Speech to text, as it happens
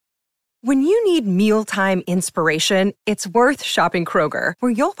When you need mealtime inspiration, it's worth shopping Kroger,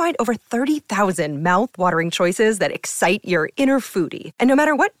 where you'll find over 30,000 mouth-watering choices that excite your inner foodie. And no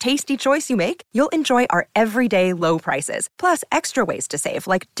matter what tasty choice you make, you'll enjoy our everyday low prices, plus extra ways to save,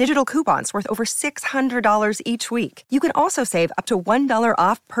 like digital coupons worth over $600 each week. You can also save up to $1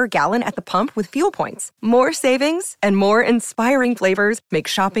 off per gallon at the pump with fuel points. More savings and more inspiring flavors make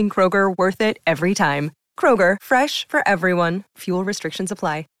shopping Kroger worth it every time. Kroger, fresh for everyone. Fuel restrictions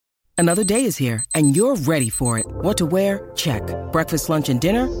apply. Another day is here, and you're ready for it. What to wear? Check. Breakfast, lunch, and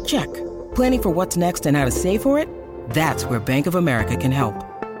dinner? Check. Planning for what's next and how to save for it? That's where Bank of America can help.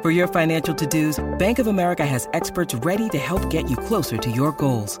 For your financial to-dos, Bank of America has experts ready to help get you closer to your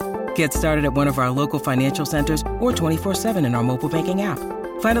goals. Get started at one of our local financial centers or 24/7 in our mobile banking app.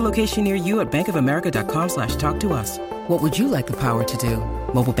 Find a location near you at bankofamerica.com/talktous. What would you like the power to do?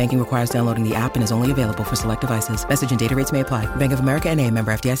 Mobile banking requires downloading the app and is only available for select devices. Message and data rates may apply. Bank of America N.A.,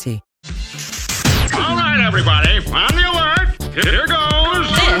 member FDIC. All right, everybody, on the alert. Here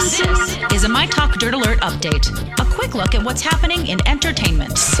goes. This is a My Talk Dirt Alert update. A quick look at what's happening in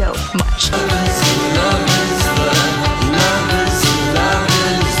entertainment. So much.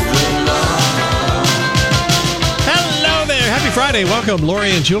 Hello there. Happy Friday. Welcome, Lori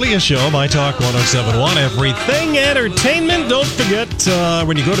and Julia Show, My Talk 107.1. Everything entertainment. Don't forget,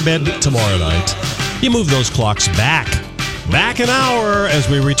 when you go to bed tomorrow night, you move those clocks back an hour as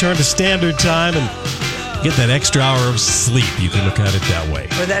we return to standard time and get that extra hour of sleep. You can look at it that way.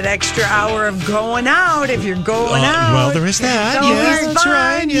 Or that extra hour of going out if you're going out. Well, there is that. Yeah, that's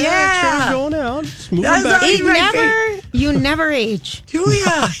right. Yeah, extra hour going out. Moving back. You never age.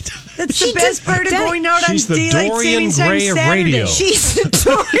 Julia, that's the best part of going out on She's the Daylight Dorian Savings Time Gray of Saturday. radio. She's the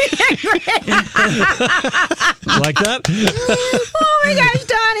Dorian Gray. Like that? Oh my gosh,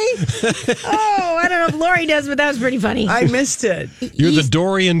 Donnie. Oh, I don't know if Lori does, but that was pretty funny. I missed it. You're the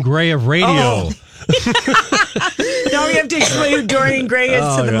Dorian Gray of radio. Oh. Now we have to explain who Dorian Gray is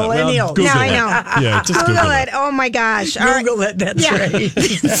to the millennials. Well, now I know. Yeah, just Google it. Oh my gosh. Google it. That's right.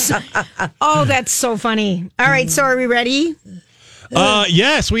 Oh, that's so funny. All right, so are we ready?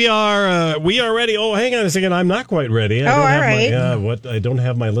 Yes, we are ready. Oh, hang on a second. I'm not quite ready. I don't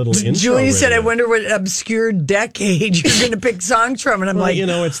have my little intro Julia said, ready. I wonder what obscure decade you're going to pick songs from. And I'm like,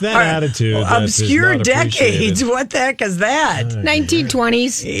 it's that attitude. that is obscure not decades? appreciated. What the heck is that?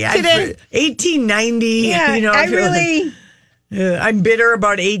 1920s. Yeah, 1890. Yeah, I really... I'm bitter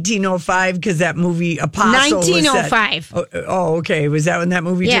about 1805 because that movie Apostle 1905. Was that, okay. Was that when that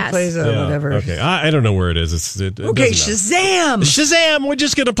movie took place? Whatever. Okay, I don't know where it is. It okay, Shazam! Shazam! We're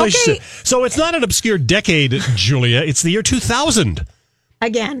just going to play So it's not an obscure decade, Julia. It's the year 2000.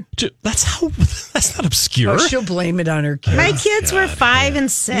 Again. That's not obscure. Oh, she'll blame it on her kids. My kids were 5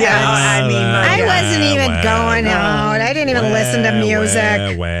 and 6. Yeah, I mean, I wasn't even going out. I didn't even listen to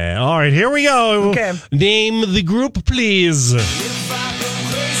music. All right, here we go. Okay. Name the group, please. The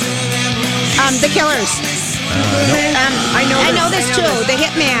Killers. I know this too. The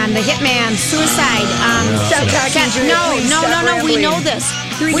Hitman, Suicide. Stop talking, Julia, please. No. We know this.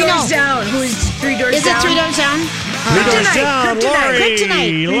 Three Doors Down. Who is Three Doors Is Down? it 3 Doors Down?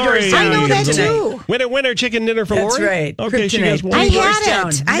 Kryptonite. Lori. I know that too. Winner, chicken dinner for That's Lori? right. Okay, she Kryptonite. gets one. I Doors had Down.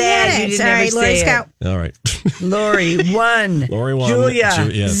 it. You All right, never Lori's say got. All right. Lori, 1. Lori won. Julia,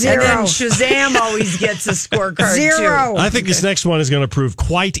 Yes. 0. And then Shazam always gets a scorecard, 0. I think this next one is going to prove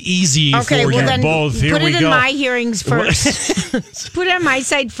quite easy for you then both. Here put we it go. in my hearings first. Put it on my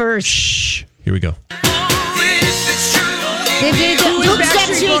side first. Shh. Here we go. Who's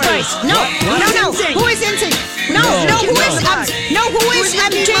Backstreet Boys? No. Who is NSYNC? Who is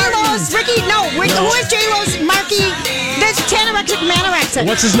J-Lo's Ricky? No, who is J-Lo's Marky? That's Tanorexic Manorexic.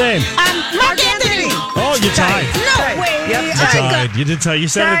 What's his name? Mark Anthony. Oh, you tied. No way. Yep, You tied. You did tie. You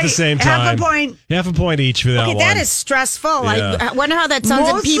said it at the same time. Half a point. Half a point each for that one. That is stressful. Yeah. I wonder how that sounds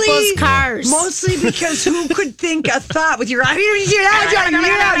in people's cars. Mostly because who could think a thought with your... Well, you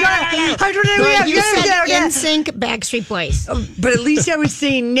said NSYNC, Backstreet Boys. But at least I was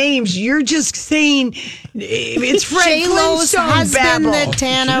saying names. You're just saying it's Fred J-Lo's Flintstone husband, babble. the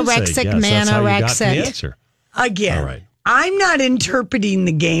Tanorexic Manorexic. Again. All right. I'm not interpreting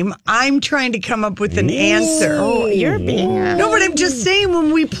the game. I'm trying to come up with an answer. Oh, you're being... No, but I'm just saying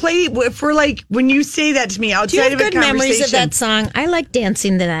when we play, if we're like, when you say that to me outside Do you have of a good conversation. memories of that song? I like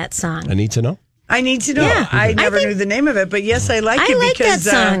dancing to that song. I need to know. I need to know. Yeah. I never knew the name of it, but yes, I like I it like because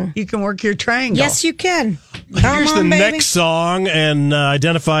that song. You can work your triangle. Yes, you can. Here's the next song, and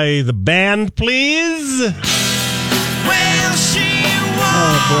identify the band, please.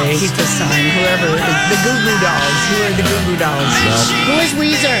 Oh boy, I hate this song. Whoever, the Goo Goo Dolls. Who are the Goo Goo Dolls? Who is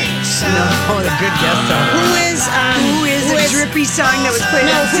Weezer? No, the good guess though. Who is a drippy song that was played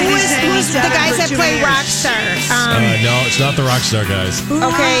on who CDs? is guys that play Rockstar. No, it's not the Rockstar guys.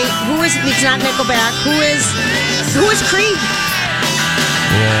 Okay, it's not Nickelback. Who is Creed?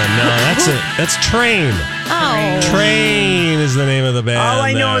 Yeah, no, that's Train. Oh. Train is the name of the band. All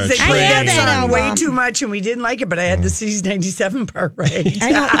I know is they Train. played that that song way album. too much, and we didn't like it. But I had the Cities '97 part right.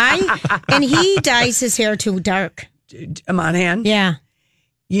 I know. And he dyes his hair too dark. Monahan. Yeah.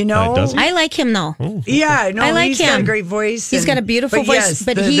 You know, does he? I like him though. yeah, no, I like he's got a him. great voice. He's got a beautiful voice,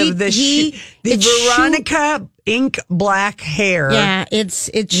 but the it's Veronica ink black hair. Yeah, it's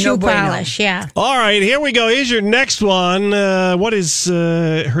shoe No bueno. polish. Yeah. All right, here we go. Here's your next one. What is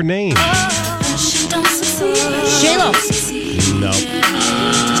her name? J-Lo. No.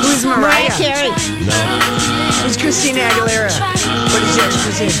 Who's Mariah? Carey. No. Who's Christina Aguilera? What is yours,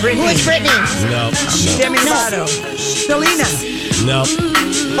 Christina? Britney. Who is Britney? No. Demi Lovato. Selena. No.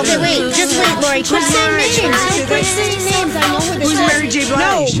 Okay, wait. Just wait, Lori. Quit saying names. Quit saying names. I know who this Who's is. Mary J.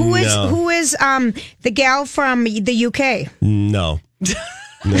 Blige? No. No. Who is the gal from the UK? No.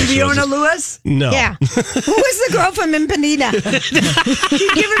 No, she Fiona wasn't. Lewis? No. Yeah. Who is the girl from Impanina?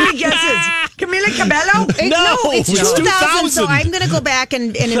 Keep giving me guesses. Camila Cabello? No, it's it's 2000, so 2000. I'm going to go back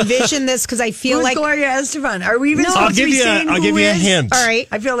and envision this because I feel Who's like... Gloria Estefan? Are we even No. supposed to be saying I'll who give you a is? hint. All right.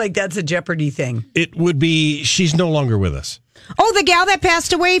 I feel like that's a Jeopardy thing. It would be, she's no longer with us. Oh, the gal that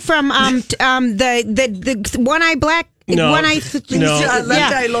passed away from the one-eye black... No. One-eye... No.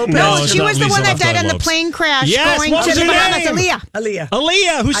 Left Eye Lopez? No, No, it's she not was the Lisa one that Left Eye died on the Lopez. plane crash Yes, going what to was the her Bahamas. name? Aaliyah. Aaliyah.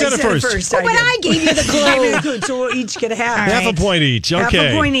 Aaliyah, who said I it said first? Oh, but I gave you the You gave me the clue. clue, so we'll each get a half. Half a point each. Okay.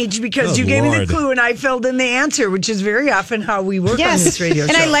 Half a point each because Good you gave me Lord. the clue and I filled in the answer, which is very often how we work on this radio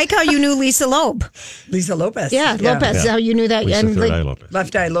and show. I like how you knew Lisa Loeb. Lisa Lopez. Yeah, Lopez. Yeah. How you knew that? Lisa and Third like, Eye Lopez.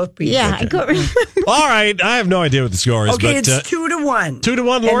 Left Eye Lopez. yeah, I couldn't remember. All right, I have no idea what the score is, Okay, but it's 2-1.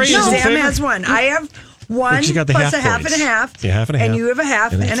 2-1, Lori is in Shazam favor? has one. I have one She got the plus half a half points. and a half. Yeah, half and a half. And you have a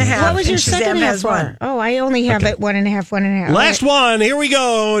half And and, then a two. half. What was your and Shazam second half has for? one. Oh, I only have it 1.5, 1.5. Last one. Here we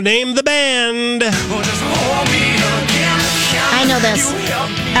go. Name the band. I know this.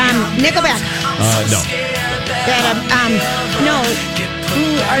 Nickelback. No. No.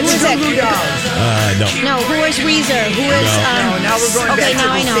 Who is it? No. No. Who is Weezer? Who is? No, now we're going Okay, back to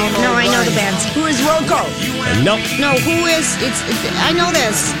now the I know. same No, old I know the line. bands. Who is Wilco? No. No, who is? I know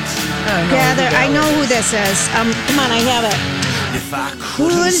this. I know who this is. Come on, I have it. Who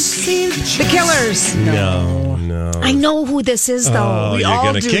is the Killers? No. I know who this is, though. Oh, you're all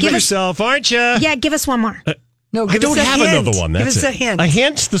going to do. kick Give us- yourself, aren't you? Yeah, give us one more. No, I give don't us a have hint. another one. That's give us it. a hint. A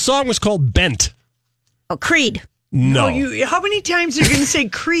hint? The song was called Bent. Oh, Creed. No. How many times are you going to say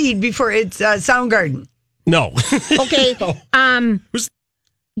Creed before it's Soundgarden? No. Okay. Who's-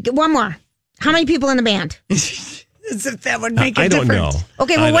 One more. How many people in the band? As if that would make a I don't difference. know.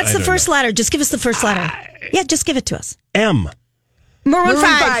 Okay, well, what's I the don't first know. letter? Just give us the first letter. Yeah, just give it to us. M. Maroon Maroon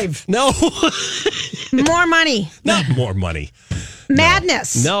 5. 5. No. More money. Not more money.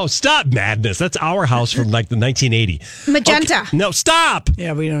 Madness. No, stop madness. That's Our House from like the 1980. Magenta. Okay. No, stop.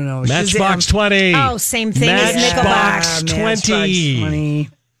 Yeah, we don't know. Matchbox Shazam. 20. Oh, same thing as Matchbox Nickelback. 20. 20.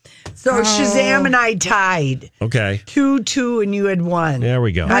 So Shazam and I tied Okay. 2-2, and you had 1. There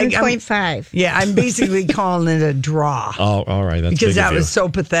we go. 1.5. Yeah, I'm basically calling it a draw Oh, all right. That's because big that of you. was so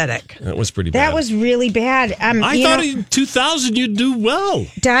pathetic. That was pretty bad. That was really bad. I you thought know, in 2000 you'd do well.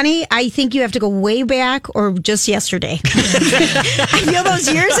 Donnie, I think you have to go way back or just yesterday. I feel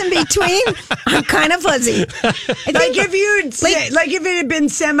those years in between are kind of fuzzy. Like if you like if it had been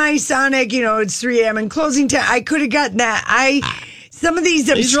Semisonic, it's 3 a.m. and closing time, I could have gotten that. Some of these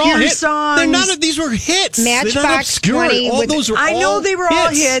These are all obscure hits. songs. These were hits. They're not Matchbox obscure. 20 All with- those were I know all they were all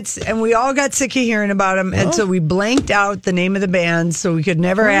hits, and we all got sick of hearing about them, and so we blanked out the name of the band, so we could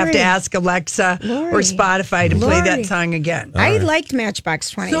never have to Lori. ask Alexa or Lori. Spotify to play Lori. that song again. I liked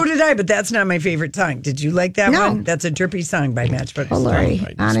Matchbox 20. So did I, but that's not my favorite song. Did you like that No. one? That's a drippy song by Matchbox. Oh, Lori,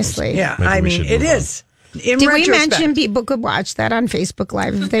 Right, honestly. Yeah, Maybe I we mean, should it move on. is. In Did we retrospect. mention people could watch that on Facebook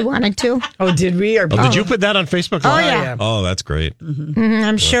Live if they wanted to? Oh, did we? Or Oh, did you put that on Facebook? Live? yeah. Oh, that's great.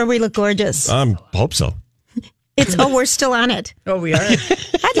 I'm sure we look gorgeous. Hope so. We're still on it. Oh, we are.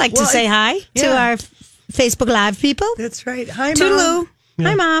 I'd like to say hi to yeah. our Facebook Live people. That's right. Hi, Mom. Toodaloo.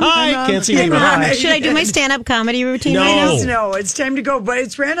 Hi, Mom. Hi, Mom. can't see Hey, you. Mom. Hi. Should I do my stand-up comedy routine No. right now? No, it's time to go. But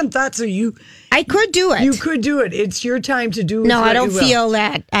it's random thoughts, so you could do it. could do it. It's your time to do it. No, what I don't you will. feel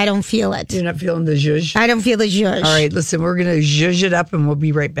that. I don't feel it. You're not feeling the zhuzh. I don't feel the zhuzh. All right, listen, we're going to zhuzh it up, and we'll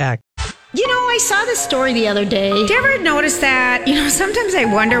be right back. You know, I saw this story the other day. Did you ever notice that? Sometimes I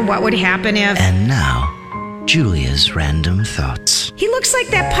wonder what would happen if And now, Julia's random thoughts. he looks like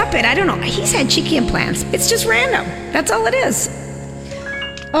that puppet. I don't know. He's had cheeky implants. It's just random. That's all it is.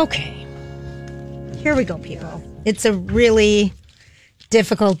 Okay. Here we go, people. It's a really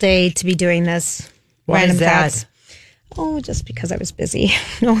difficult day to be doing this. Why Random is that? thoughts. Oh, just because I was busy.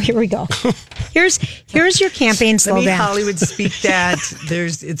 No, here we go. Here's your campaign Let slogan. me Hollywood speak that.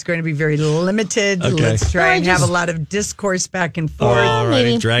 It's going to be very limited. Okay. Let's try and have a lot of discourse back and forth. All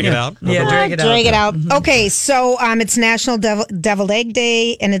right, drag it out. Yeah, drag it out. Drag it out. Okay, so it's National Deviled Egg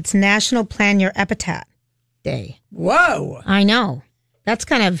Day and it's National Plan Your Epitaph Day. Whoa. I know. That's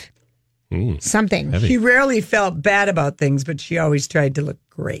kind of something. Heavy. She rarely felt bad about things, but she always tried to look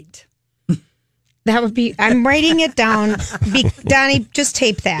great. That would be. I'm writing it down. Donnie, just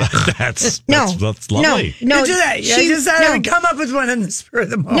tape that. That's lovely. No. You do that. I just thought I would come up with one in the spur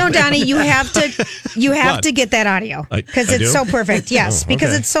of the moment. No, Donnie, you have to get that audio because I it's do? so perfect. Yes, because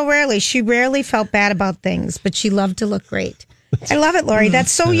okay. it's so rarely. She rarely felt bad about things, but she loved to look great. I love it, Lori.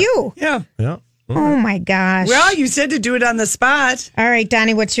 That's so you. Yeah. Yeah. Oh my gosh. Well, you said to do it on the spot. All right,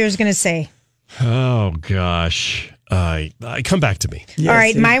 Donnie, what's yours going to say? Oh gosh. Come back to me. All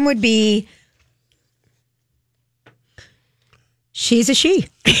right, mine would be. She's a she.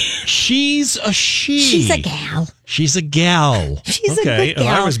 She's a she. She's a gal. She's a gal. She's a okay. good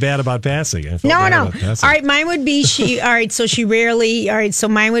gal. I was bad about passing. I felt No. bad about passing. All right, mine would be she. All right, so she rarely. All right, so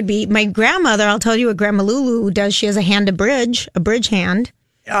mine would be my grandmother. I'll tell you what Grandma Lulu does. She has a bridge hand.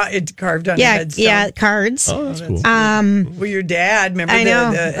 It's carved on a Yeah, headstone. yeah, cards. Oh, that's cool. Well, your dad, remember I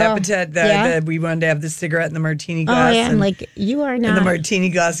know. the epithet that we wanted to have the cigarette in the martini Oh glass. yeah, and like you are and the not. martini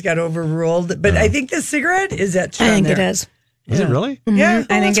glass got overruled. But I think the cigarette is etched I on think there. it is. Is it really? Yeah.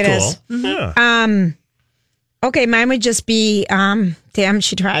 I think it is. Cool. Yeah. Okay, mine would just be. Damn,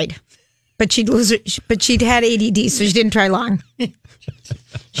 she tried, but she'd lose it. But she'd had ADD, so she didn't try long.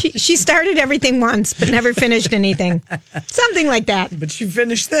 She started everything once, but never finished anything. Something like that. But she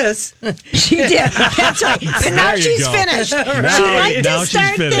finished this. She did. That's right. But now There you she's go. finished. She Now- liked now to she's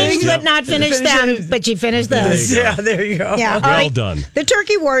start finished, things, yep. but not finish them. But she finished this. Yeah, there you go. Yeah. All Well right. done. The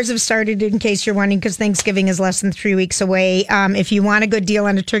turkey wars have started, in case you're wondering, because Thanksgiving is less than 3 weeks away. If you want a good deal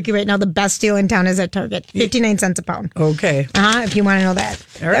on a turkey right now, the best deal in town is at Target. 59 cents a pound. Okay. If you want to know that.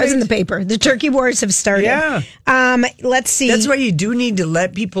 All That was right. in the paper. The turkey wars have started. Yeah. Let's see. That's why you do need to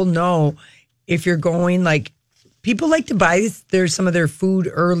let people know if you're going, like, people like to buy some of their food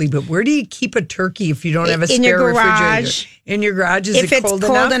early, but where do you keep a turkey if you don't have a In your spare garage. refrigerator? In your garage, is if it it's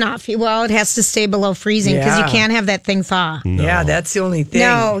cold enough, well, it has to stay below freezing because Yeah. you can't have that thing thaw. Yeah, that's the only thing.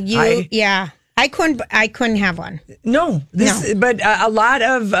 No, I couldn't have one. But a lot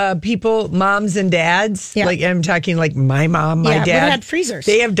of people, moms and dads, Yeah. like I'm talking like my mom, my Yeah, we dad, had freezers.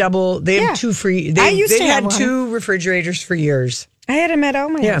 They have two free. I used They've to have had one. 2 refrigerators for years. I had them at all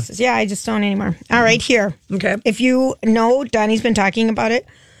my houses. Yeah, I just don't anymore. All right, here. Okay. If you know, Donnie's been talking about it.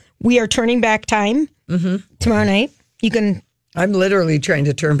 We are turning back time tomorrow night. You can. I'm literally trying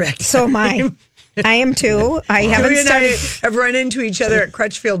to turn back. So am I. I am too. I haven't Joey and I started. have run into each other at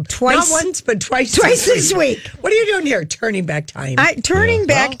Crutchfield Twice. Not once, but twice This week. What are you doing here? Turning back time. Turning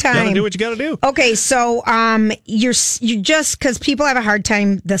back time. Gotta do what you gotta do. Okay, so you're just because people have a hard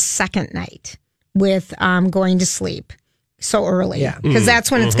time the second night with going to sleep so early. Yeah. Because that's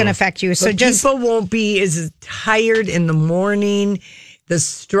when it's going to affect you. So But just people won't be as tired in the morning. The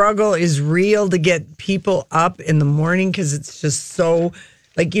struggle is real to get people up in the morning because it's just so,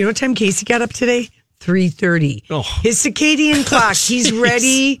 like, you know what time Casey got up today? 3:30. Oh. His circadian clock. He's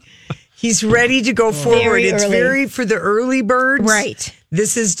ready. He's ready to go forward. Very It's early. very for the early birds. Right.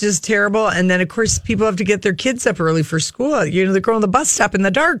 This is just terrible. And then, of course, people have to get their kids up early for school. You know, they're going to the bus stop in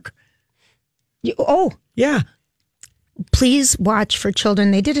the dark. Yeah. please watch for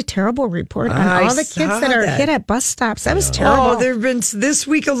children. They did a terrible report on I all the kids saw that are that. hit at bus stops. That was terrible. Oh, there have been this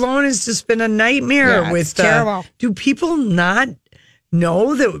week alone has just been a nightmare Yeah, with it's terrible. Do people not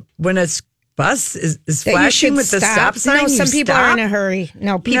know that when a bus is That you flashing should with the stop sign? No, you some people stop? are in a hurry.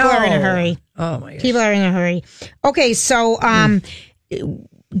 No, people are in a hurry. Oh my gosh. People are in a hurry. Okay, so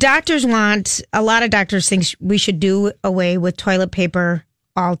doctors want, a lot of doctors think we should do away with toilet paper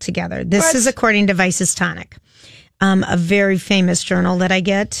altogether. This is according to Vice's Tonic, a very famous journal that I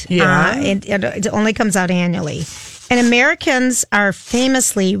get. Yeah. It only comes out annually. And Americans are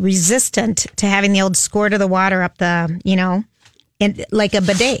famously resistant to having the old squirt of the water up the, and like a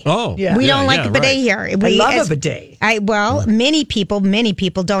bidet. Oh, Yeah. We don't like a bidet right. here. I We, love a bidet. many people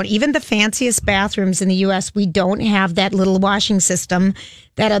don't. Even the fanciest bathrooms in the U.S., we don't have that little washing system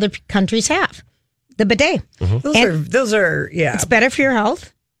that other countries have. The bidet. Those are It's better for your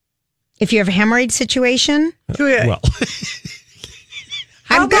health. If you have a hemorrhoid situation, Julia, Well,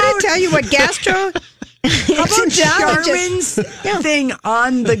 I'm going about- to tell you what gastro. how about Charmin's thing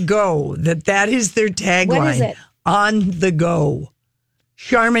on the go? That is their tagline. What is it? On the go.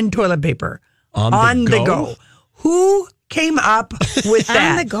 Charmin toilet paper. On the go? Who came up with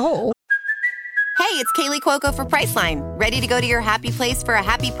that? On the go. Hey, it's Kaylee Cuoco for Priceline. Ready to go to your happy place for a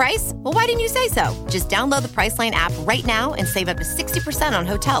happy price? Well, why didn't you say so? Just download the Priceline app right now and save up to 60% on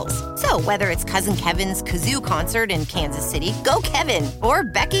hotels. So whether it's Cousin Kevin's Kazoo Concert in Kansas City, go Kevin, or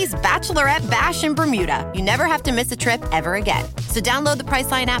Becky's Bachelorette Bash in Bermuda, you never have to miss a trip ever again. So download the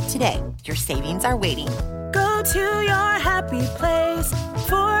Priceline app today. Your savings are waiting. Go to your happy place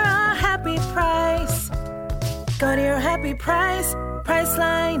for a happy price. Go to your happy price,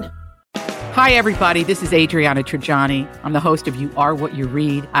 Priceline. Hi, everybody. This is Adriana Trajani. I'm the host of You Are What You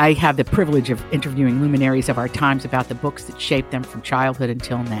Read. I have the privilege of interviewing luminaries of our times about the books that shaped them from childhood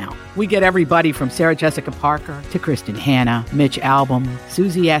until now. We get everybody from Sarah Jessica Parker to Kristen Hanna, Mitch Albom,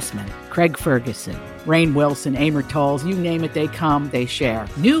 Susie Essman, Craig Ferguson, Rainn Wilson, Amor Tolls, you name it, they come, they share.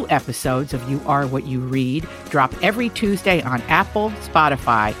 New episodes of You Are What You Read drop every Tuesday on Apple,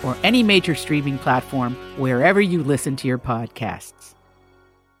 Spotify, or any major streaming platform wherever you listen to your podcasts.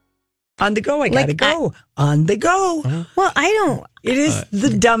 On the go, I gotta go. On the go. Well, I don't. It is the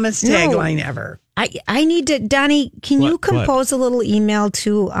dumbest tagline ever. I need to, Donnie, can you compose a little email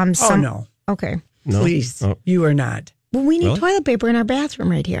to some? Oh, no. Okay. No. Please. You are not. Well, we need toilet paper in our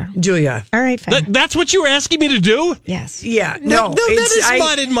bathroom right here. Julia. All right, fine. That's what you were asking me to do? Yes. Yeah. No, that is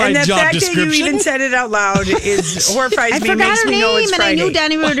not in my and job the fact description. that you even said it out loud is horrifies I me. forgot Makes her me know name, it's and I Friday. knew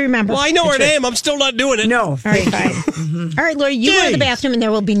Donnie would remember. Well, I know her name. I'm still not doing it. No. All right, fine. All right, Lori, you go to the bathroom, and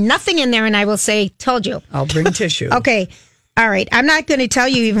there will be nothing in there, and I will say, told you. I'll bring tissue. Okay. All right. I'm not going to tell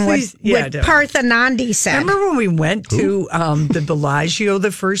you even what Parthanandi said. Remember when we went to the Bellagio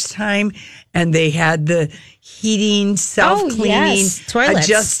the first time and they had the heating, self-cleaning, toilets.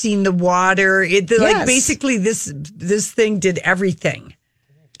 adjusting the water? Like basically this thing did everything.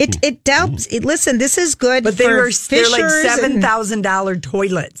 It helps. Listen, this is good. But they're like $7,000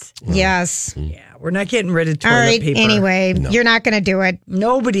 toilets. Yes. Yeah, we're not getting rid of toilet All right. paper. Anyway, you're not going to do it.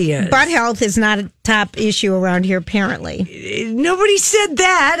 Nobody is. Butt health is not a top issue around here, apparently. Nobody said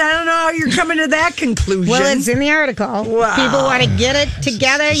that. I don't know how you're coming to that conclusion. Well, it's in the article. Wow. People want to get it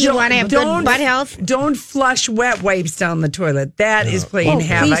together. You want to have good butt health. Don't flush wet wipes down the toilet. That is playing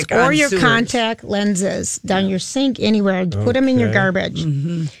havoc please, on or your sewers. contact lenses down your sink, anywhere. Put them in your garbage.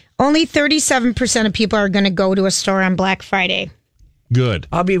 Mm-hmm. Only 37% of people are going to go to a store on Black Friday. Good.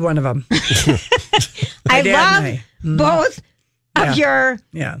 I'll be one of them. I love both of your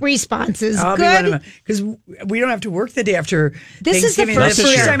Yeah. responses. I'll be one of them because we don't have to work the day after This is the Thanksgiving. first That's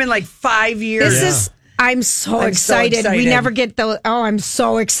the year. time in like 5 years. This is. I'm so excited. We never get the. Oh, I'm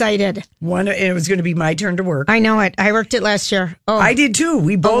so excited. And it was going to be my turn to work. I know it. I worked it last year. Oh, I did too.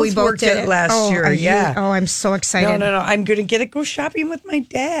 We both worked did it last year. I'm so excited. No. I'm going to go shopping with my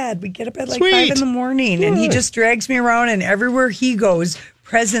dad. We get up at like Sweet. 5 in the morning and he just drags me around, and everywhere he goes,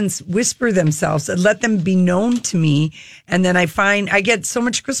 presents whisper themselves and let them be known to me. And then I get so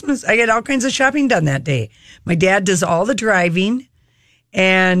much Christmas. I get all kinds of shopping done that day. My dad does all the driving,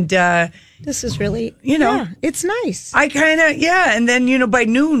 and This is really, it's nice. I kind of, and then, by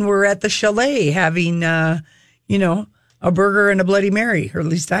noon we're at the chalet having, a burger and a Bloody Mary, or at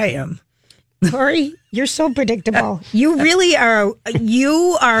least I am. Lori, you're so predictable. You really are,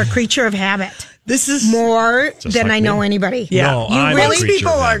 you are a creature of habit. This is more than like I know me. anybody. Yeah, No, I'm a most creature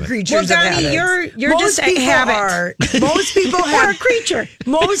people of are habit. creatures Well, of Donnie, habits. you're just a habit. Most people You're a have creature.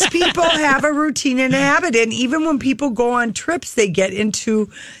 Most people have a routine and a habit, and even when people go on trips, they get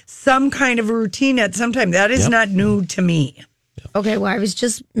into some kind of a routine at some time. That is not new to me. Okay, well, I was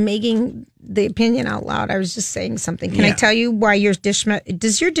just making the opinion out loud. I was just saying something. Can I tell you why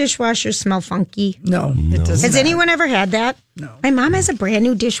does your dishwasher smell funky? No, it doesn't. Has anyone ever had that? No. My mom has a brand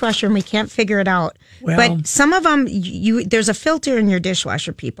new dishwasher and we can't figure it out. Well, but some of them, there's a filter in your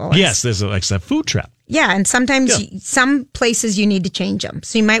dishwasher, people. Yes, there's like that food trap. Yeah, and sometimes some places you need to change them.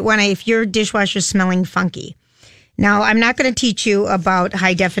 So you might want to, if your dishwasher's smelling funky. Now, I'm not going to teach you about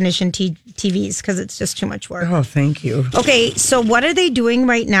high definition TVs because it's just too much work. Oh, thank you. Okay, so what are they doing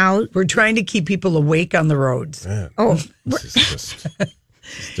right now? We're trying to keep people awake on the roads. Oh, This is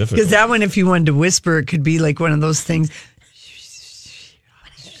difficult. Because that one, if you wanted to whisper, it could be like one of those things.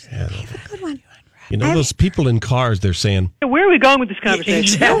 good one. You know, those people in cars, they're saying, where are we going with this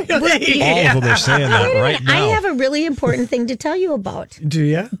conversation? Exactly. all of them are saying that right now. I have a really important thing to tell you about. Do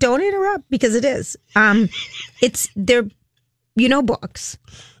you? Don't interrupt because it is. They're, books.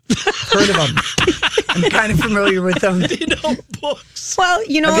 Heard of them. I'm kind of familiar with them. Books. Well,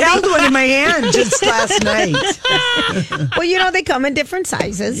 I held one in my hand just last night. Well, they come in different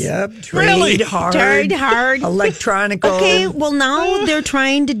sizes. Yep. Trade hard. Electronical. Okay, well, now they're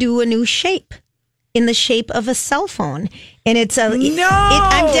trying to do a new shape. in the shape of a cell phone. And it's a... No!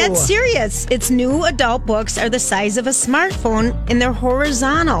 I'm dead serious. Its new adult books are the size of a smartphone, and they're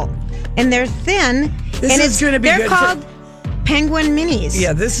horizontal. And they're thin. They're called Penguin Minis.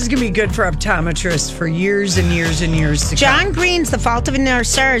 Yeah, this is going to be good for optometrists for years and years and years to come. John Green's The Fault in Our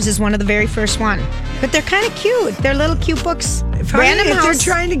Stars is one of the very first one. But they're kind of cute. They're little cute books. Random House. They're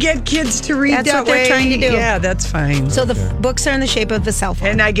trying to get kids to read that's that what they're way. Trying to do. Yeah, that's fine. So the books are in the shape of the cell phone.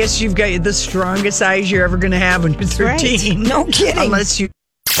 And I guess you've got the strongest eyes you're ever going to have when you're 13. Right. No kidding. Unless you...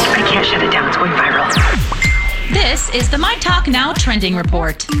 I can't shut it down. It's going viral. This is the My Talk Now Trending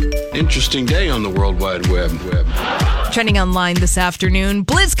Report. Interesting day on the World Wide Web. Trending online this afternoon,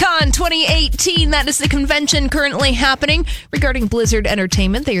 BlizzCon 2018. That is the convention currently happening regarding Blizzard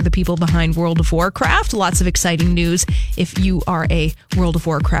Entertainment. They are the people behind World of Warcraft. Lots of exciting news if you are a World of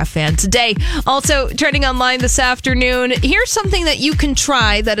Warcraft fan today. Also, trending online this afternoon, here's something that you can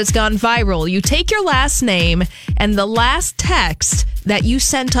try that has gone viral. You take your last name and the last text that you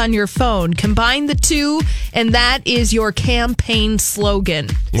sent on your phone, combine the two, and that is your campaign slogan.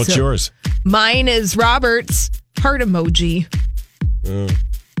 What's yours? Mine is Robert's heart emoji.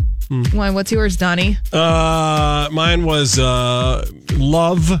 Why? What's yours, Donnie? Mine was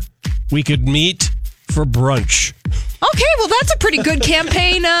love. We could meet for brunch. Okay, well, that's a pretty good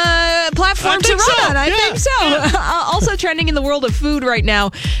campaign platform to run on. I think so. Also trending in the world of food right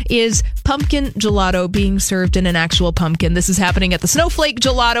now is pumpkin gelato being served in an actual pumpkin. This is happening at the Snowflake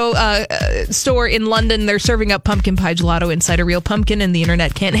Gelato store in London. They're serving up pumpkin pie gelato inside a real pumpkin, and the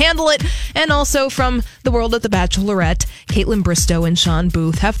internet can't handle it. And also from the world of The Bachelorette, Caitlin Bristow and Sean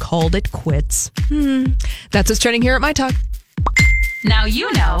Booth have called it quits. That's what's trending here at My Talk. Now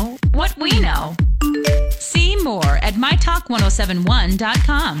you know what we know. See more at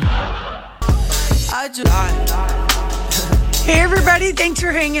mytalk1071.com. Hey, everybody. Thanks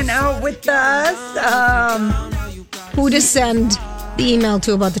for hanging out with us. Who to send the email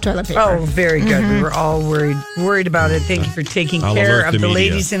to about the toilet paper? Oh, very good. We were all worried about it. Thank you for taking care of the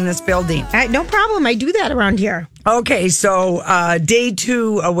ladies in this building. No problem. I do that around here. Okay, so day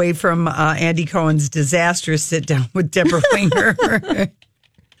 2 away from Andy Cohen's disastrous sit-down with Deborah Winger.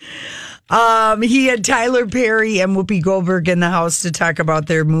 He had Tyler Perry and Whoopi Goldberg in the house to talk about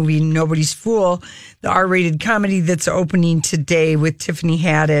their movie Nobody's Fool, the R-rated comedy that's opening today with Tiffany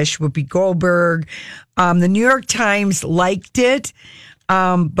Haddish, Whoopi Goldberg. The New York Times liked it,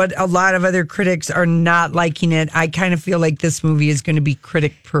 but a lot of other critics are not liking it. I kind of feel like this movie is going to be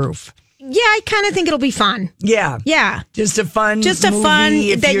critic-proof. Yeah, I kind of think it'll be fun. Yeah. Just a fun movie.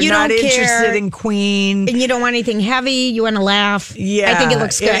 If that you're you not don't interested in Queen. And you don't want anything heavy, you want to laugh. Yeah. I think it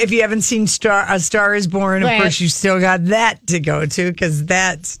looks good. If you haven't seen A Star is Born, of course, you still got that to go to because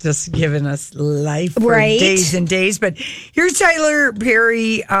that's just given us life for days and days. But here's Tyler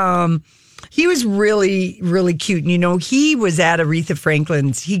Perry. He was really, really cute. And, you know, he was at Aretha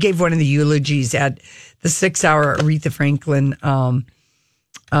Franklin's. He gave one of the eulogies at the 6-hour Aretha Franklin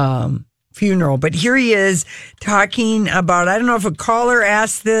funeral. But here he is talking about, I don't know if a caller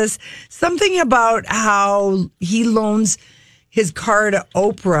asked this, something about how he loans his car to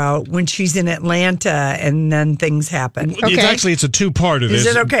Oprah when she's in Atlanta and then things happen. Okay. It's a two-part of this.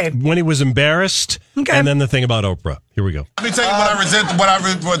 Is it okay? When he was embarrassed, and then the thing about Oprah. Here we go. Let me tell you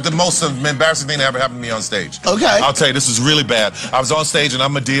what the most embarrassing thing that ever happened to me on stage. Okay. I'll tell you, this is really bad. I was on stage and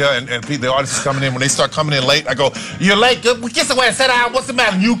I'm Medea and the audience is coming in. When they start coming in late, I go, "You're late. Get somewhere, sit down. What's the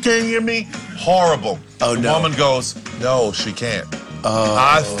matter? You can't hear me?" Horrible. Oh, the no. woman goes, "No, she can't."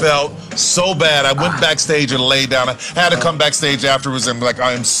 I felt so bad. I went backstage and laid down. I had to come backstage afterwards and be like,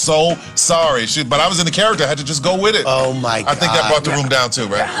 "I am so sorry." But I was in the character. I had to just go with it. Oh, my God. I think that brought the room down too,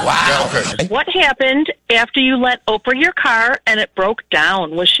 right? Wow. Yeah, okay. What happened after you let Oprah your car and it broke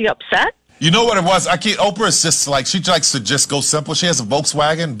down? Was she upset? You know what it was? Oprah is just like, she likes to just go simple. She has a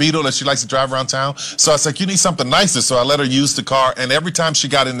Volkswagen Beetle that she likes to drive around town. So I was like, you need something nicer. So I let her use the car. And every time she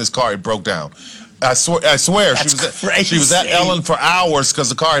got in this car, it broke down. I swear she was at Ellen for hours because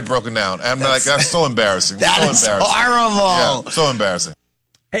the car had broken down. And I'm like, that's so embarrassing. That's horrible. Yeah, so embarrassing.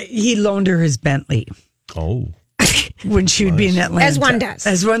 He loaned her his Bentley. Oh. When she would be in Atlanta. As one does.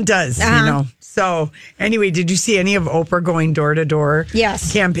 As one does, you know. So, anyway, did you see any of Oprah going door to door?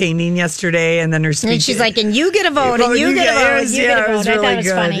 Yes. Campaigning yesterday, and then her speech. And she's like, and you get a vote, and you get a vote, you get a vote. It was I really thought it was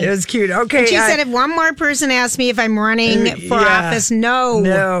good. funny. It was cute. Okay. And she said, if one more person asks me if I'm running for office, no.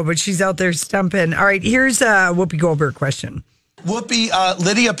 No, but she's out there stumping. All right, here's a Whoopi Goldberg question. Whoopi,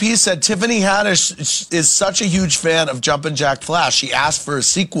 Lydia P. said, Tiffany Haddish is such a huge fan of Jumpin' Jack Flash. She asked for a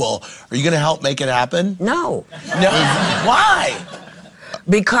sequel. Are you going to help make it happen? No. Why?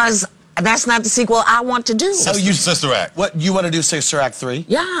 Because that's not the sequel I want to do. Sister Act. What, you want to do Sister Act 3?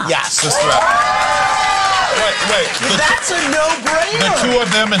 Yeah. Yes. Sister Act. Wait. That's a no-brainer. The two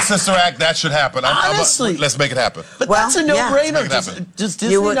of them in Sister Act, that should happen. Honestly. Let's make it happen. But that's a no-brainer. Let's make it happen. Does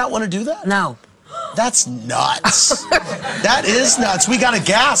Disney not want to do that? No. That's nuts. That is nuts. We got a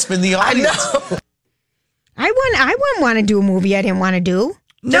gasp in the audience. I wouldn't want to do a movie I didn't want to do.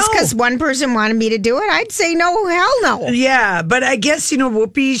 Just because one person wanted me to do it, I'd say no, hell no. Yeah, but I guess,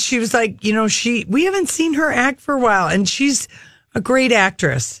 Whoopi, she was like, we haven't seen her act for a while, and she's a great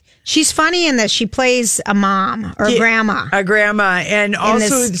actress. She's funny in this. She plays a mom or grandma. A grandma. And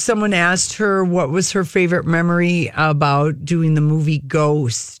also someone asked her what was her favorite memory about doing the movie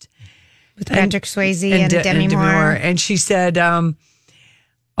Ghost. With Patrick Swayze and Demi Moore. And she said,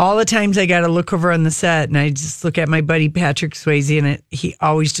 all the times I got to look over on the set and I just look at my buddy Patrick Swayze and he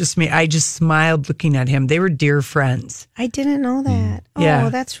always I just smiled looking at him. They were dear friends. I didn't know that. Yeah. Oh,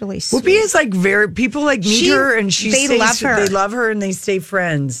 that's really sweet. Whoopi is like people meet her and they love her. They love her and they stay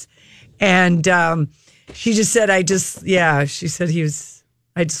friends. And she just said, she said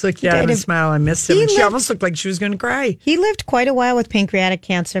I just looked at him and smiled. I missed him. And she almost looked like she was going to cry. He lived quite a while with pancreatic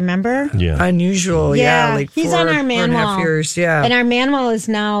cancer, remember? Yeah. Unusual, yeah. Like he's on our man wall. 4.5 years, yeah. And our man wall is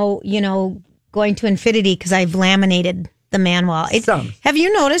now, going to infinity because I've laminated the man wall. Have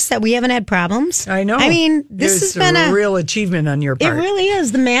you noticed that we haven't had problems? I know. I mean, this has been a real achievement on your part. It really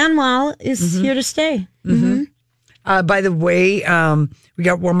is. The man wall is here to stay. Mm-hmm. By the way, we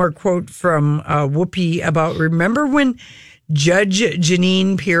got one more quote from Whoopi about, remember when Judge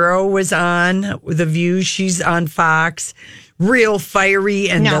Jeanine Pirro was on The View? She's on Fox. Real fiery,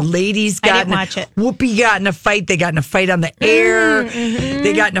 and the ladies got Whoopi got in a fight. They got in a fight on the air. Mm-hmm.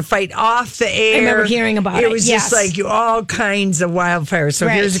 They got in a fight off the air. I remember hearing about it. It was just like all kinds of wildfire. So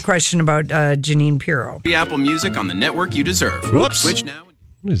here's a question about Jeanine Pirro. The Apple Music on the network you deserve. Whoops. Switch now.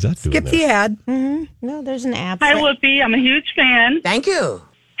 What is that doing? Skip the ad. Mm-hmm. No, there's an app. Hi, Whoopi. I'm a huge fan. Thank you.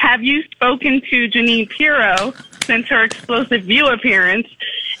 Have you spoken to Jeanine Pirro since her explosive View appearance?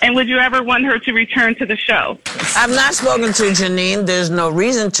 And would you ever want her to return to the show? I've not spoken to Jeanine. There's no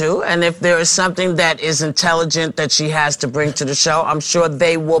reason to. And if there is something that is intelligent that she has to bring to the show, I'm sure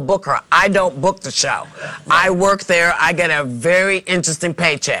they will book her. I don't book the show. I work there. I get a very interesting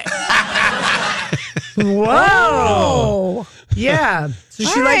paycheck. Whoa. Yeah. So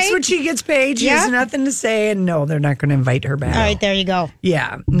she likes what she gets paid. She has nothing to say. And no, they're not going to invite her back. All right, there you go.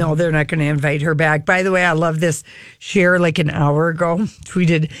 Yeah. No, they're not going to invite her back. By the way, I love this. Cher, like an hour ago,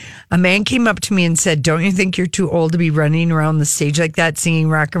 tweeted, a man came up to me and said, don't you think you're too old to be running around the stage like that singing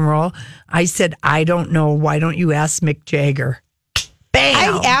rock and roll? I said, I don't know. Why don't you ask Mick Jagger?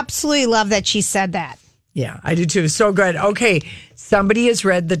 Bam! I absolutely love that she said that. Yeah, I do too. So good. Okay. Somebody has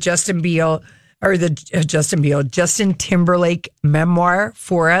read the Justin Timberlake memoir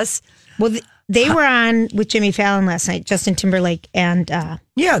for us. Well, they were on with Jimmy Fallon last night, Justin Timberlake and...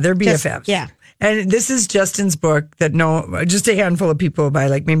 yeah, they're BFFs. Yeah. And this is Justin's book that just a handful of people buy,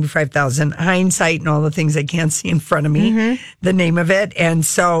 like maybe 5,000. Hindsight and all the things I can't see in front of me, the name of it. And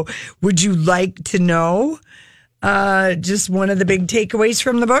so would you like to know just one of the big takeaways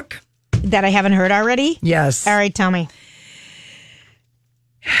from the book? That I haven't heard already? Yes. All right, tell me.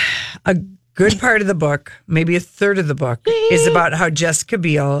 A good part of the book, maybe a third of the book, is about how Jessica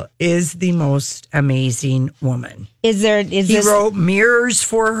Biel is the most amazing woman. He wrote mirrors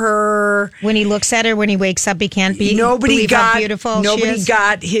for her. When he looks at her, when he wakes up, he can't believe how beautiful nobody she is.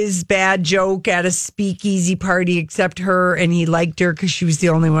 got his bad joke at a speakeasy party except her, and he liked her because she was the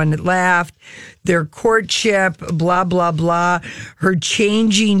only one that laughed. Their courtship, blah, blah, blah. Her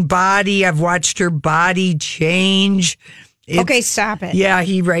changing body. I've watched her body change. Okay, stop it. Yeah,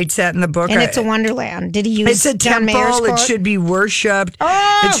 he writes that in the book. And it's a wonderland. Did he use It's a temple. It should be worshipped.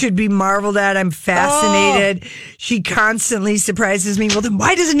 Oh! It should be marveled at. I'm fascinated. She constantly surprises me. Well, then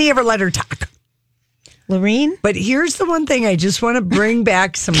why doesn't he ever let her talk? Lorene? But here's the one thing. I just want to bring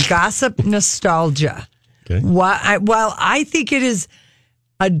back some gossip nostalgia. Okay. While I think it is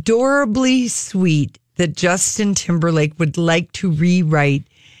adorably sweet that Justin Timberlake would like to rewrite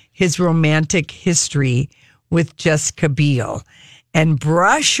his romantic history with Jessica Biel and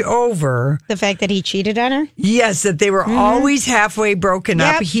brush over the fact that he cheated on her? Yes, that they were always halfway broken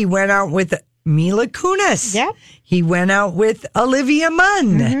up. He went out with Mila Kunis. Yep. He went out with Olivia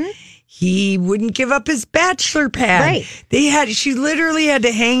Munn. He wouldn't give up his bachelor pad. Right. She literally had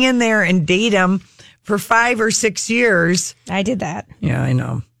to hang in there and date him for 5 or 6 years. I did that. Yeah, I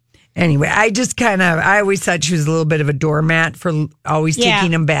know. Anyway, I always thought she was a little bit of a doormat for always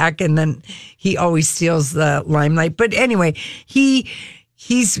taking him back, and then he always steals the limelight. But anyway,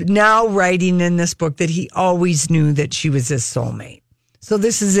 he's now writing in this book that he always knew that she was his soulmate. So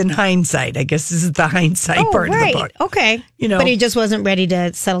this is in hindsight. I guess this is the hindsight part of the book. Okay. You know, but he just wasn't ready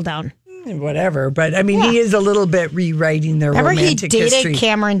to settle down. whatever. But I mean, he is a little bit rewriting their romantic he dated history.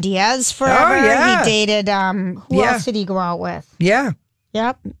 Cameron Diaz forever. Oh, yeah. He dated, who else did he go out with? Yeah.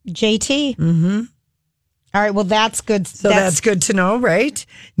 Yep. JT. Mm-hmm. All right, well, that's good. So that's good to know, right?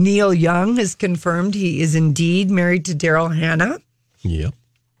 Neil Young has confirmed he is indeed married to Daryl Hannah. Yep.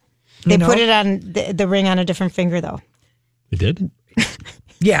 They put it on the ring on a different finger, though. They did?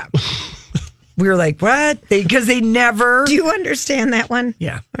 Yeah. We were like, what? Because they never... Do you understand that one?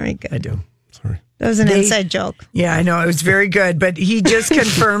 Yeah. All right, good. I do. Sorry. That was an inside joke. Yeah, I know. It was very good, but he just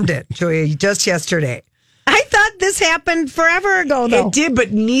confirmed it, Julia, just yesterday. I thought this happened forever ago, though. It did,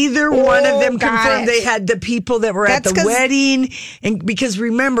 but neither one of them confirmed. They had the people that were at the wedding. And because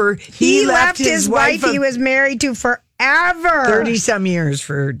remember, he left his wife he was married to forever. 30-some years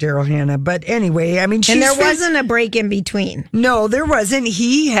for Daryl Hannah. But anyway, I mean, and there wasn't a break in between. No, there wasn't.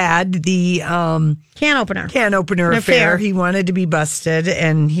 He had the can opener affair. He wanted to be busted,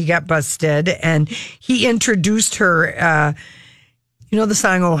 and he got busted. And he introduced her. You know the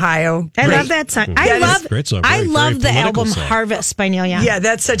song Ohio? I love that song. Great song. I love the album song. Harvest by Neil Young. Yeah,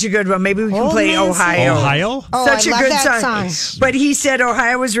 that's such a good one. Maybe we can play Ohio. Ohio? Oh, Such I a love good that song. But he said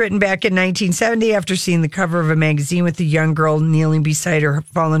Ohio was written back in 1970 after seeing the cover of a magazine with a young girl kneeling beside her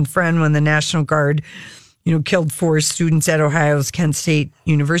fallen friend when the National Guard, killed 4 students at Ohio's Kent State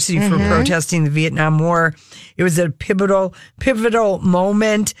University for protesting the Vietnam War. It was a pivotal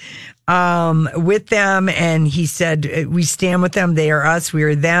moment with them, and he said, we stand with them. They are us. We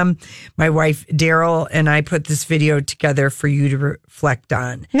are them. My wife, Daryl, and I put this video together for you to reflect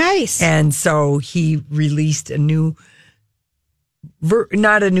on. Nice. And so he released a new,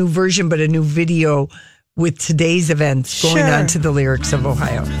 not a new version, but a new video with today's events going on to the lyrics of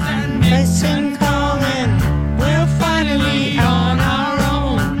Ohio. Listen, calling, we're finally on our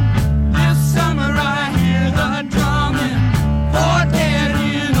own. This summer I hear the drumming,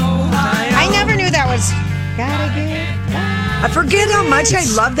 in Ohio. I never knew that was gotta get by. I forget how much I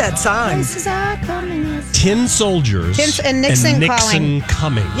love that song. This is our coming. Tin Soldiers and Nixon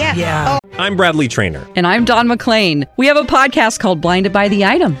coming. Yeah. I'm Bradley Trainer. And I'm Don McClain. We have a podcast called Blinded by the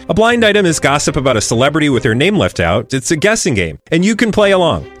Item. A blind item is gossip about a celebrity with their name left out. It's a guessing game, and you can play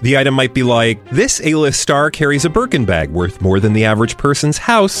along. The item might be like, this A-list star carries a Birkin bag worth more than the average person's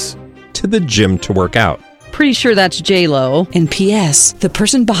house to the gym to work out. Pretty sure that's J-Lo. And P.S. the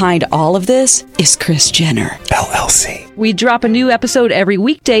person behind all of this is Kris Jenner, LLC. We drop a new episode every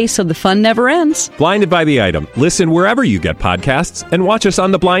weekday so the fun never ends. Blinded by the Item. Listen wherever you get podcasts and watch us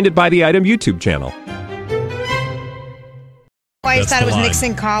on the Blinded by the Item YouTube channel. I always thought it was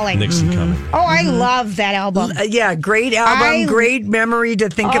Nixon Calling. Nixon Coming. Oh, I love that album. Yeah, great album. Great memory to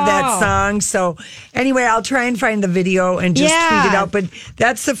think of that song. So anyway, I'll try and find the video and just tweet it out. But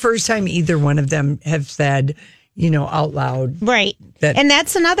that's the first time either one of them have said, out loud. Right. And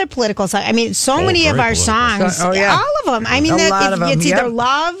that's another political song. I mean, so many of our songs, all of them. I mean, it's either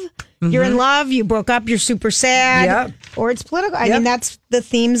love, you're in love, you broke up, you're super sad, or it's political. I mean, that's the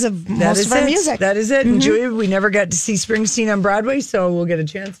themes of most of our music. That is it. And Julia, we never got to see Springsteen on Broadway, so we'll get a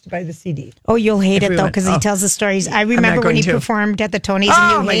chance to buy the CD. Oh, you'll hate it, though, because he tells the stories. I remember when he performed at the Tonys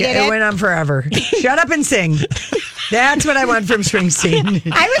and you hated it. It went on forever. Shut up and sing. That's what I want from Springsteen.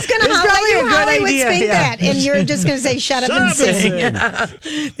 I was going to Hollywood sing that, and you're just going to say, shut up and sing. Yeah.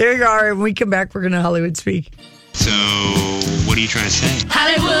 There you are. When we come back, we're going to Hollywood Speak. So, what are you trying to say?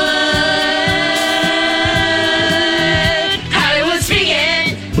 Hollywood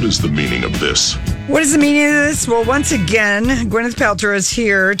speaking. What is the meaning of this? What is the meaning of this? Well, once again, Gwyneth Paltrow is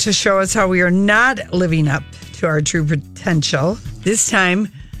here to show us how we are not living up to our true potential. This time,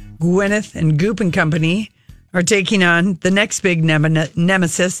 Gwyneth and Goop and Company are taking on the next big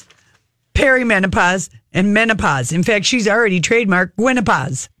nemesis, perimenopause and menopause. In fact, she's already trademarked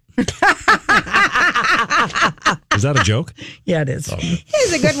Gwynepause. Is that a joke? Yeah, it is. Oh.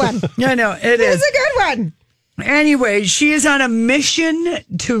 It's a good one. I know, it is. It's a good one. Anyway, she is on a mission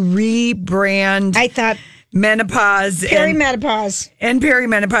to rebrand. I thought menopause, perimenopause, and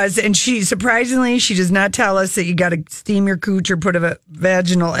perimenopause. And she does not tell us that you got to steam your cooch or put a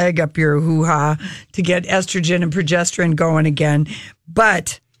vaginal egg up your hoo-ha to get estrogen and progesterone going again.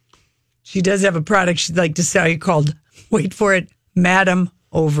 But she does have a product she'd like to sell you called, wait for it, Madam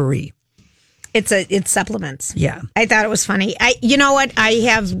Ovary. It's supplements. Yeah, I thought it was funny. You know what? I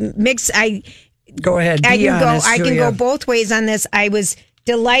have mixed. Go ahead. I can go both ways on this. I was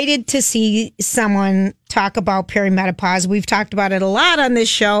delighted to see someone talk about perimenopause. We've talked about it a lot on this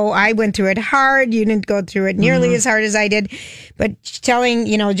show. I went through it hard. You didn't go through it nearly as hard as I did. But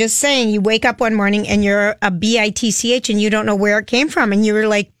just saying, you wake up one morning and you're a BITCH and you don't know where it came from. And you were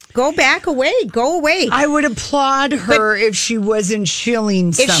like, Go back away. Go away. I would applaud her if she wasn't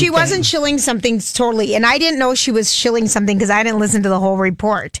shilling something. If she wasn't shilling something, totally. And I didn't know she was shilling something because I didn't listen to the whole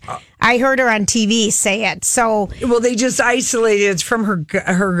report. I heard her on TV say it. So, well, they just isolated it from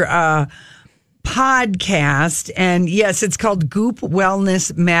her podcast, and yes, it's called Goop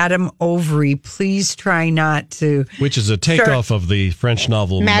Wellness, Madame Ovary. Please try not to. Which is a takeoff of the French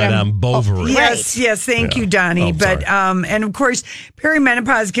novel Madame Bovary. Yes, thank you, Donnie. But and of course,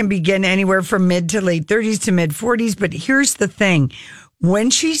 perimenopause can begin anywhere from mid to late 30s to mid 40s. But here's the thing: when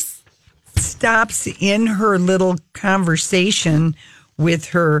she stops in her little conversation with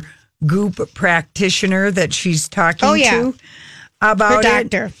her Goop practitioner that she's talking to about her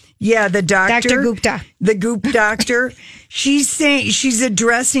doctor. it. Yeah, the doctor. Dr. Gupta. The Goop doctor. She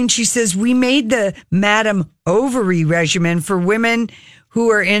says, we made the Madame Ovary regimen for women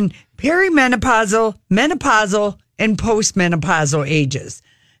who are in perimenopausal, menopausal, and postmenopausal ages.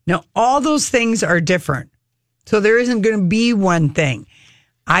 Now, all those things are different. So there isn't going to be one thing.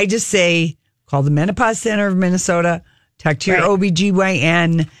 I just say, call the Menopause Center of Minnesota, talk to your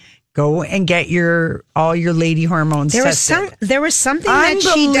OBGYN, go and get all your lady hormones tested. There was something that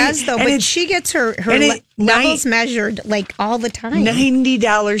she does, though, but she gets her levels measured like all the time.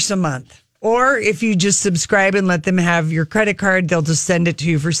 $90 a month. Or if you just subscribe and let them have your credit card, they'll just send it to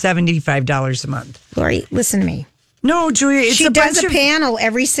you for $75 a month. Lori, listen to me. No, Julia, she does a panel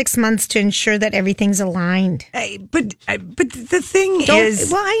every 6 months to ensure that everything's aligned. But the thing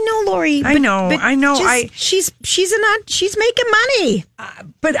is, well, I know, Lori. I know. She's making money.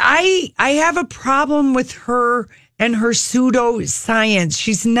 But I have a problem with her and her pseudoscience.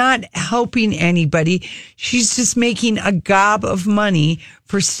 She's not helping anybody. She's just making a gob of money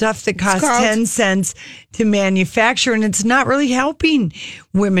for stuff that costs 10 cents to manufacture. And it's not really helping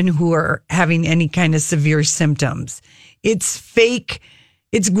women who are having any kind of severe symptoms. It's fake.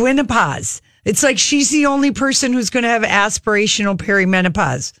 It's Gwynepause. It's like she's the only person who's going to have aspirational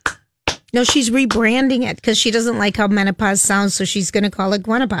perimenopause. No, she's rebranding it because she doesn't like how menopause sounds, so she's going to call it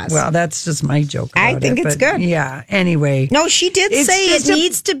Gwynepause. Well, that's just my joke. I think it's good. Yeah. Anyway. No, she did say it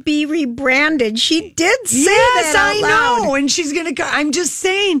needs to be rebranded. She did say that out loud. I know. And she's going to. I'm just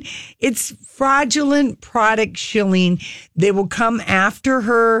saying, it's fraudulent product shilling. They will come after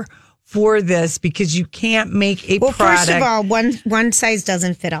her for this because you can't make a product. Well, first of all, one size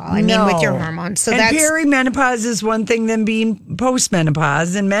doesn't fit all. I mean, with your hormones. So and perimenopause is one thing than being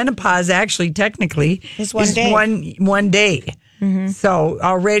postmenopause. And menopause actually technically is one day. Mm-hmm. So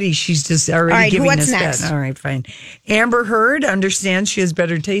already she's just already giving us that. All right, fine. Amber Heard understands she has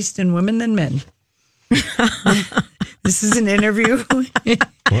better taste in women than men. This is an interview.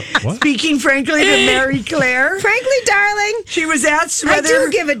 What? Speaking frankly to Mary Claire. Frankly, darling, she was asked whether I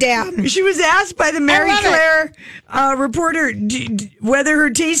do give a damn. She was asked by the Mary Claire reporter whether her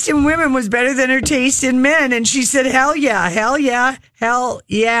taste in women was better than her taste in men, and she said, "Hell yeah, hell yeah, hell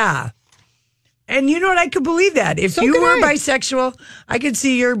yeah." And you know what? I could believe that. If you were bisexual, I could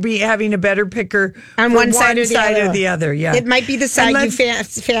see you having a better picker on one side or the other. Yeah, it might be the side you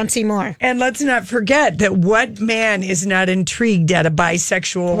fancy more. And let's not forget that what man is not intrigued at a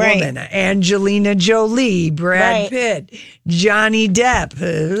bisexual woman? Angelina Jolie, Brad Pitt, Johnny Depp,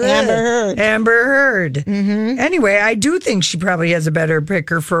 Amber Heard. Mm-hmm. Anyway, I do think she probably has a better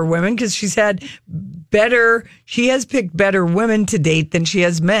picker for women because she has picked better women to date than she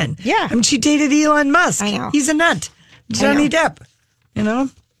has men. Yeah. I mean, she dated Elon Musk. I know. He's a nut. Johnny Depp,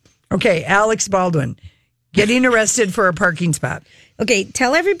 Okay, Alex Baldwin getting arrested for a parking spot. Okay,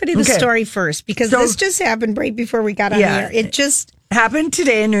 tell everybody the story first because this just happened right before we got on the air. It just happened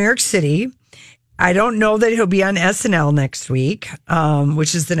today in New York City. I don't know that he'll be on SNL next week,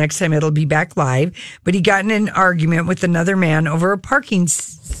 which is the next time it'll be back live. But he got in an argument with another man over a parking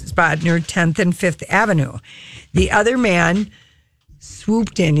spot near 10th and 5th Avenue. The other man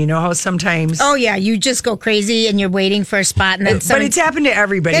swooped in. You know how sometimes... Oh, yeah. You just go crazy and you're waiting for a spot. And then but it's happened to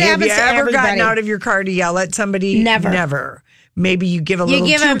everybody. Have you ever gotten out of your car to yell at somebody? Never. Maybe you give a little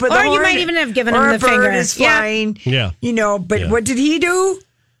toot of the horn. Or you might even have given him the finger. Or a bird is flying. Yeah. But what did he do?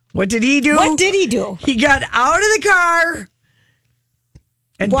 What did he do? He got out of the car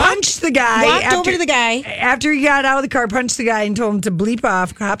and punched the guy. Walked over to the guy. After he got out of the car, punched the guy and told him to bleep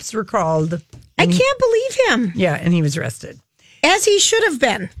off. Cops were called. I can't believe him. Yeah, and he was arrested. As he should have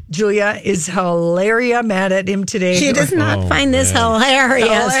been. Julia is hilarious mad at him today. She does not find this hilarious.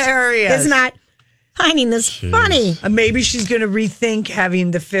 Hilarious. Is not finding this funny. Maybe she's going to rethink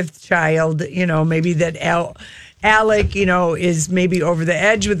having the 5th child. Maybe that Alec, is maybe over the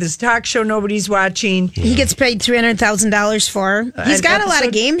edge with his talk show nobody's watching. He gets paid $300,000 for. He's got a lot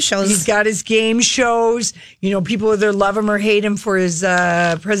of game shows. He's got his game shows. People either love him or hate him for his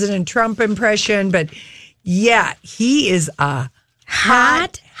President Trump impression. But yeah, he is a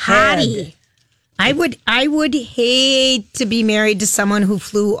hot hottie. I would hate to be married to someone who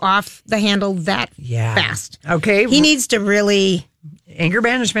flew off the handle that fast. Okay. He needs to really... Anger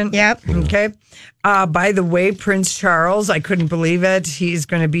management. Yep. Okay. By the way, Prince Charles, I couldn't believe it. He's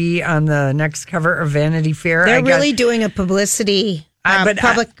going to be on the next cover of Vanity Fair. They're really doing a publicity,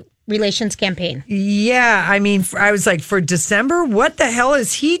 public relations campaign. Yeah. I mean, I was like, for December, what the hell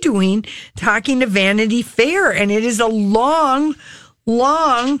is he doing talking to Vanity Fair? And it is a long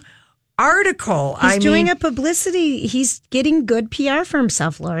article. He's doing a publicity. He's getting good PR for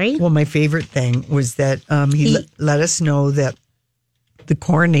himself, Lori. Well, my favorite thing was that he let us know that the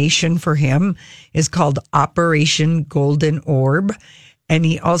coronation for him is called Operation Golden Orb. And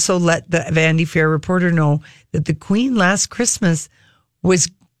he also let the Vanity Fair reporter know that the Queen last Christmas was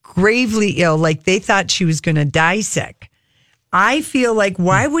gravely ill. Like they thought she was going to die sick. I feel like,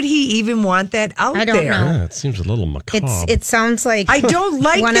 why would he even want that out there? I don't know. Yeah, it seems a little macabre. It sounds like I don't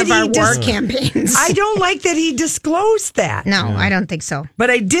like one that of our war campaigns. I don't like that he disclosed that. No, I don't think so. But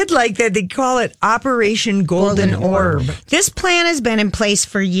I did like that they call it Operation Golden Orb. This plan has been in place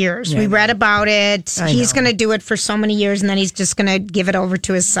for years. We read about it. He's going to do it for so many years, and then he's just going to give it over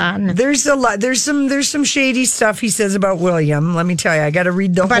to his son. There's a lot. There's some shady stuff he says about William. Let me tell you, I got to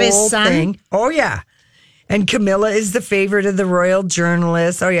read the whole his son? thing. Oh yeah. And Camilla is the favorite of the royal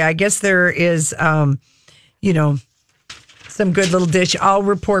journalists. Oh, yeah. I guess there is, some good little dish. I'll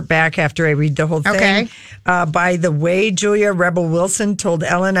report back after I read the whole thing. Okay. By the way, Julia Rebel Wilson told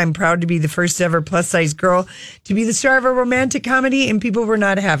Ellen, I'm proud to be the first ever plus-size girl to be the star of a romantic comedy. And people were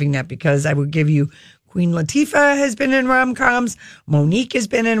not having that because I would give you Queen Latifah has been in rom-coms. Monique has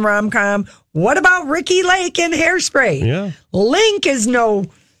been in rom-com. What about Ricky Lake in Hairspray? Yeah. Link is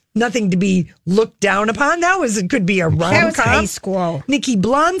nothing to be looked down upon. It could be a rom-com. That was high school. Nikki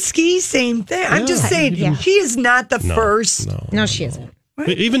Blonsky, same thing. I'm just saying, she is not the first. No, she isn't.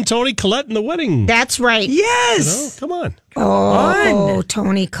 Even Toni Collette in The Wedding. That's right. Yes. Come on. Oh,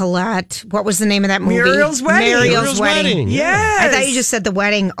 Toni Collette. What was the name of that movie? Muriel's Wedding. Muriel's Wedding. Yes. I thought you just said The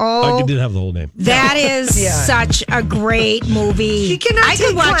Wedding. Oh, I did have the whole name. That is such a great movie. I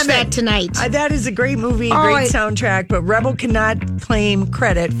could watch that tonight. That is a great movie, great soundtrack, but Rebel cannot claim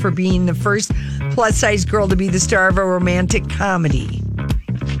credit for being the first plus-size girl to be the star of a romantic comedy.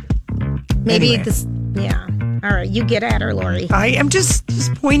 Maybe this... Yeah. All right, you get at her, Lori. I am just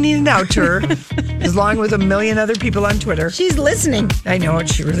pointing it out to her, along with a million other people on Twitter. She's listening. I know it.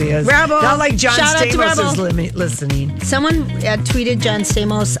 She really is. Rebel. Not like John Shout Stamos is listening. Someone tweeted John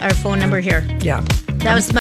Stamos our phone number here. Yeah. That was